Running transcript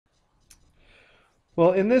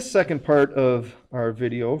Well, in this second part of our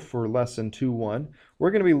video for lesson 2.1, we're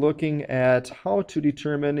going to be looking at how to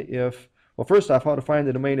determine if, well, first off, how to find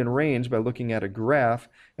the domain and range by looking at a graph,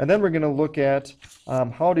 and then we're going to look at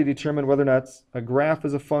how to determine whether or not a graph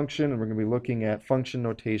is a function, and we're going to be looking at function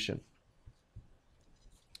notation.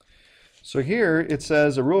 So here it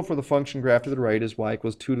says a rule for the function graph to the right is y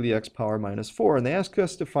equals 2 to the x power minus 4, and they ask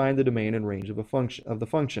us to find the domain and range of the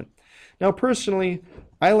function. Now personally,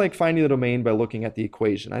 I like finding the domain by looking at the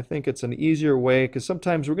equation. I think it's an easier way because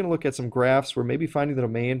sometimes we're going to look at some graphs where maybe finding the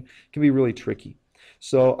domain can be really tricky.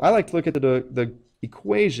 So I like to look at the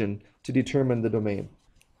equation to determine the domain.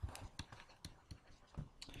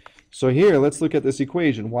 So here, let's look at this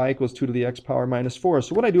equation, y equals 2 to the x power minus 4.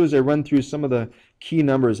 So what I do is I run through some of the key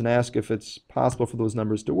numbers and ask if it's possible for those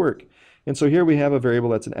numbers to work. And so here we have a variable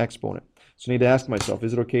that's an exponent. So I need to ask myself,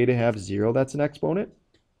 is it okay to have 0 that's an exponent?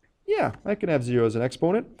 Yeah, I can have 0 as an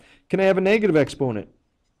exponent. Can I have a negative exponent?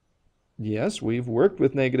 Yes, we've worked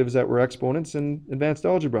with negatives that were exponents in advanced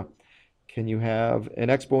algebra. Can you have an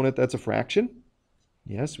exponent that's a fraction?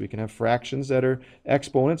 Yes, we can have fractions that are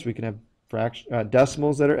exponents. We can have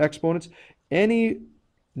decimals that are exponents. Any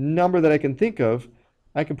number that I can think of,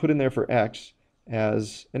 I can put in there for x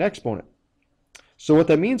as an exponent. So what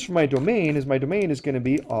that means for my domain is going to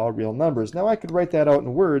be all real numbers. Now I could write that out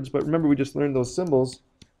in words, but remember we just learned those symbols.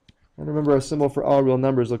 And remember a symbol for all real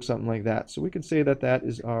numbers looks something like that. So we can say that that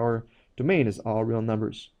is our domain, is all real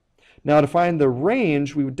numbers. Now to find the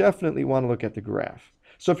range, we would definitely want to look at the graph.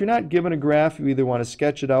 So if you're not given a graph, you either want to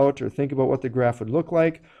sketch it out or think about what the graph would look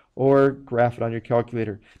like, or graph it on your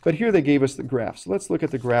calculator. But here they gave us the graph. So let's look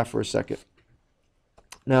at the graph for a second.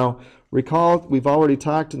 Now, recall we've already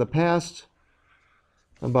talked in the past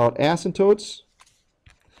about asymptotes.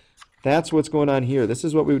 That's what's going on here. This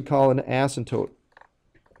is what we would call an asymptote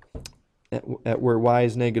at where y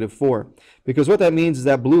is negative 4. Because what that means is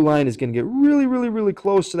that blue line is going to get really, really, really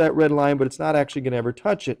close to that red line, but it's not actually going to ever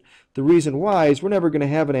touch it. The reason why is we're never going to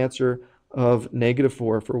have an answer of negative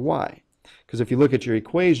 4 for y. Because if you look at your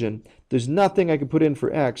equation, there's nothing I could put in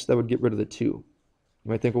for x that would get rid of the 2. You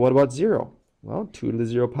might think, well, what about 0? Well, 2 to the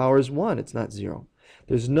 0 power is 1. It's not 0.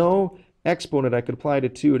 There's no exponent I could apply to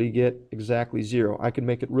 2 to get exactly 0. I could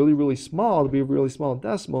make it really, really small to be a really small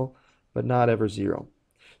decimal, but not ever 0.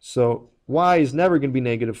 So y is never going to be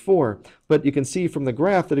negative 4. But you can see from the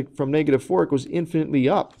graph that from negative 4 it goes infinitely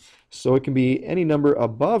up. So it can be any number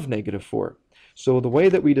above negative 4. So the way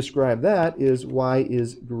that we describe that is y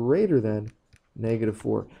is greater than negative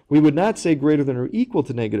 4. We would not say greater than or equal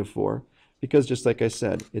to negative 4 because just like I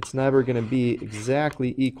said, it's never going to be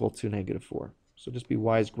exactly equal to negative 4. So just be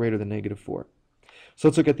y is greater than negative 4. So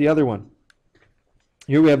let's look at the other one.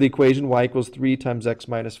 Here we have the equation y equals 3 times x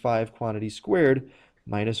minus 5 quantity squared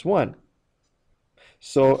minus 1.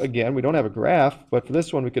 So again, we don't have a graph, but for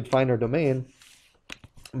this one we could find our domain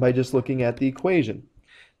by just looking at the equation.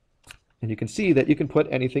 And you can see that you can put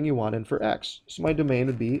anything you want in for x. So my domain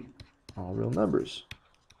would be all real numbers.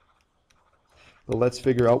 But let's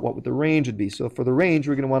figure out what the range would be. So for the range,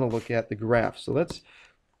 we're going to want to look at the graph. So let's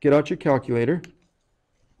get out your calculator.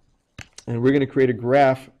 And we're going to create a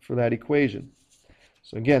graph for that equation.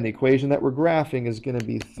 So again, the equation that we're graphing is going to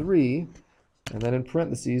be 3, and then in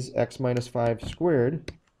parentheses, x minus 5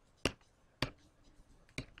 squared.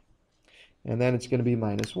 And then it's going to be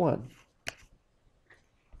minus 1.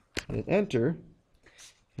 Hit enter,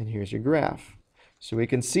 and here's your graph. So we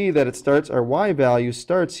can see that it starts, our y value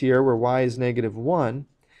starts here where y is negative 1,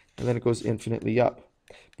 and then it goes infinitely up.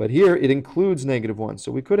 But here it includes negative 1,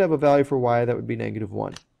 so we could have a value for y that would be negative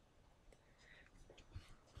 1.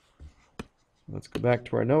 Let's go back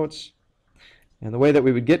to our notes. And the way that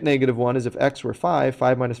we would get negative 1 is if x were 5,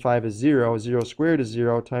 5 minus 5 is 0, 0 squared is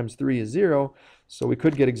 0, times 3 is 0, so we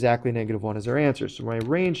could get exactly negative 1 as our answer. So my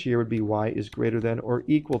range here would be y is greater than or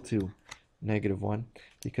equal to negative 1,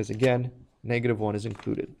 because again, negative 1 is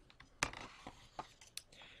included.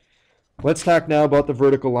 Let's talk now about the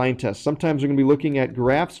vertical line test. Sometimes we're going to be looking at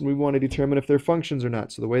graphs and we want to determine if they're functions or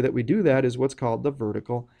not. So the way that we do that is what's called the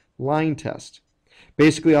vertical line test.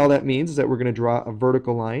 Basically all that means is that we're going to draw a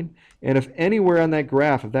vertical line, and if anywhere on that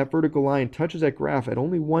graph, if that vertical line touches that graph at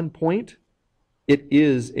only one point, it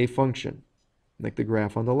is a function, like the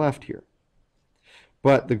graph on the left here.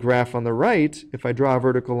 But the graph on the right, if I draw a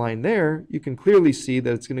vertical line there, you can clearly see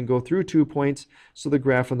that it's going to go through 2 points, so the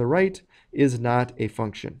graph on the right is not a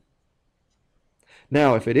function.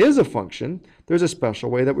 Now, if it is a function, there's a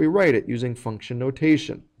special way that we write it using function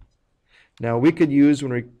notation. Now, we could use,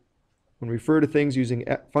 when we refer to things using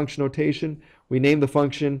function notation, we name the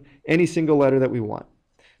function any single letter that we want.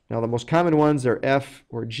 Now, the most common ones are F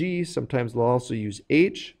or G. Sometimes they'll also use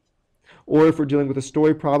H. Or if we're dealing with a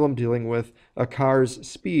story problem, dealing with a car's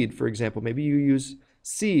speed, for example, maybe you use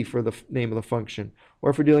C for the name of the function. Or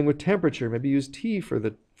if we're dealing with temperature, maybe use T for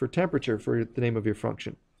temperature for the name of your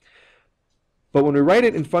function. But when we write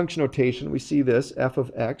it in function notation, we see this, f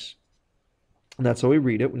of x, and that's how we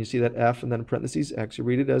read it. When you see that f and then in parentheses x, you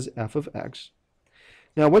read it as f of x.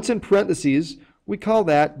 Now, what's in parentheses, we call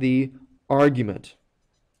that the argument.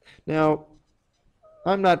 Now,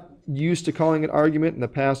 I'm not used to calling it argument. In the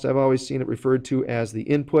past, I've always seen it referred to as the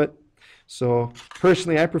input. So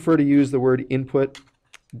personally, I prefer to use the word input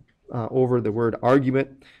over the word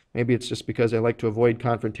argument. Maybe it's just because I like to avoid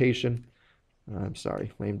confrontation. I'm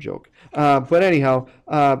sorry, lame joke. But anyhow,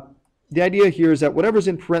 the idea here is that whatever's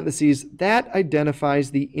in parentheses, that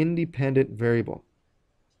identifies the independent variable.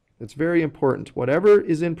 It's very important. Whatever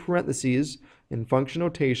is in parentheses in function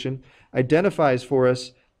notation identifies for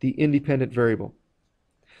us the independent variable.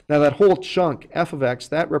 Now that whole chunk, f of x,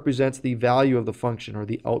 that represents the value of the function or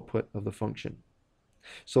the output of the function.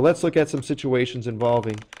 So let's look at some situations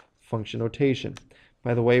involving function notation.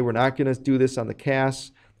 By the way, we're not going to do this on the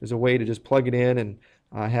CAS. There's a way to just plug it in and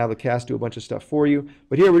have the CAS do a bunch of stuff for you.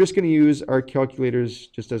 But here we're just going to use our calculators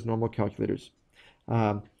just as normal calculators.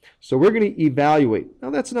 So we're going to evaluate. Now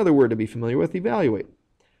that's another word to be familiar with, evaluate.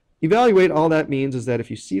 Evaluate, all that means is that if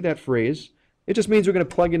you see that phrase, it just means we're going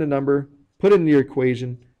to plug in a number, put it into your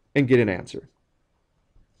equation, and get an answer.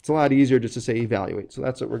 It's a lot easier just to say evaluate. So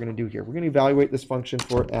that's what we're going to do here. We're going to evaluate this function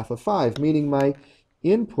for f of 5, meaning my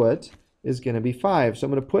input is going to be 5. So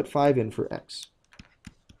I'm going to put 5 in for x.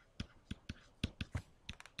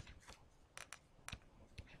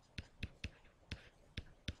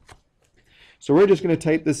 So we're just going to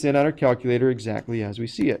type this in on our calculator exactly as we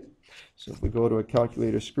see it. So if we go to a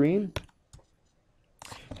calculator screen,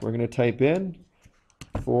 we're going to type in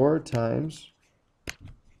 4 times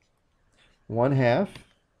 1/2. So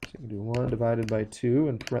you can do 1 divided by 2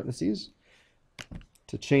 in parentheses.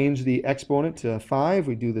 To change the exponent to 5,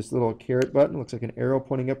 we do this little caret button. It looks like an arrow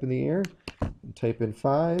pointing up in the air. And type in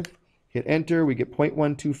 5. Hit enter. We get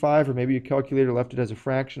 0.125, or maybe your calculator left it as a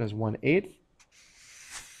fraction as 1/8.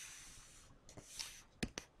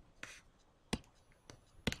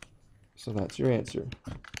 So that's your answer.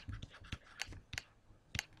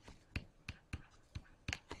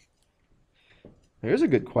 Here's a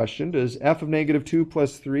good question. Does f of negative 2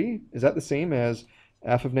 plus 3, is that the same as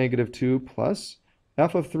f of negative 2 plus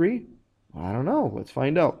f of 3? Well, I don't know. Let's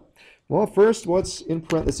find out. Well, first, what's in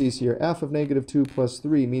parentheses here? F of negative 2 plus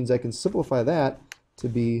 3 means I can simplify that to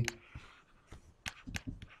be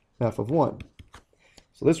f of 1.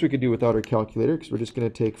 So this we could do without our calculator, because we're just going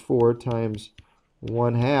to take 4 times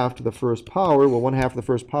 1/2 to the first power. Well, 1/2 to the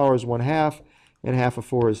first power is 1/2, and half of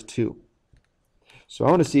 4 is 2. So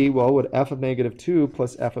I want to see, well, would f of negative 2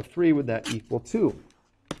 plus f of 3, would that equal 2?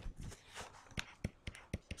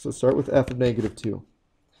 So start with f of negative 2.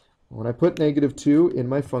 When I put negative 2 in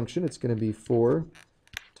my function, it's going to be 4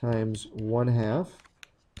 times 1/2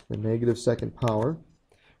 to the negative second power.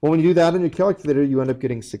 Well, when you do that on your calculator, you end up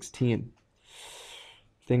getting 16.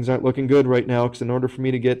 Things aren't looking good right now, because in order for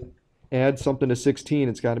me to add something to 16,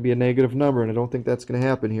 it's got to be a negative number, and I don't think that's going to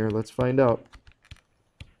happen here. Let's find out.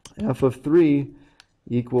 F of 3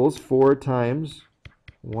 equals 4 times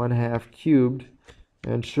 1/2 cubed,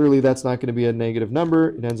 and surely that's not going to be a negative number.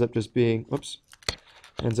 It ends up just being, 1/2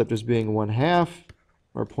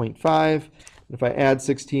 or 0.5. And if I add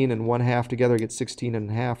 16 and 1/2 together, I get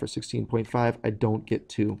 16.5 or 16.5. I don't get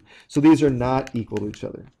 2. So these are not equal to each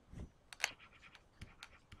other.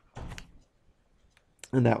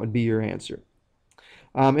 And that would be your answer.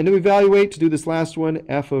 And to evaluate, to do this last one,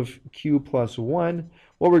 f of q plus 1,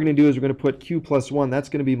 what we're going to do is we're going to put q plus 1. That's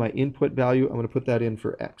going to be my input value. I'm going to put that in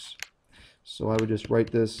for x. So I would just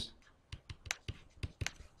write this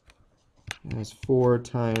as 4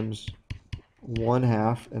 times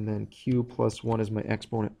 1/2, and then q plus 1 is my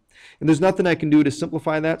exponent. And there's nothing I can do to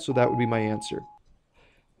simplify that, so that would be my answer.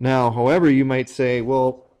 Now, however, you might say,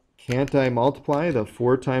 well, can't I multiply the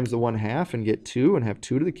 4 times the 1/2 and get 2 and have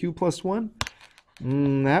 2 to the q plus 1?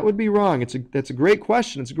 That would be wrong. That's a great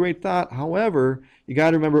question. It's a great thought. However, you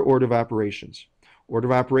got to remember order of operations. Order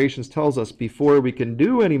of operations tells us before we can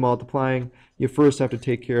do any multiplying, you first have to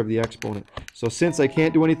take care of the exponent. So since I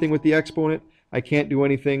can't do anything with the exponent, I can't do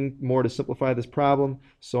anything more to simplify this problem,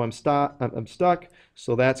 so I'm stuck.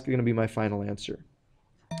 So that's going to be my final answer.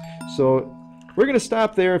 So we're going to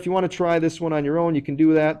stop there. If you want to try this one on your own, you can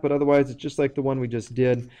do that, but otherwise it's just like the one we just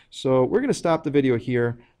did. So we're going to stop the video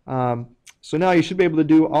here. So now you should be able to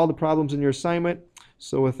do all the problems in your assignment.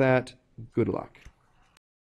 So with that, good luck.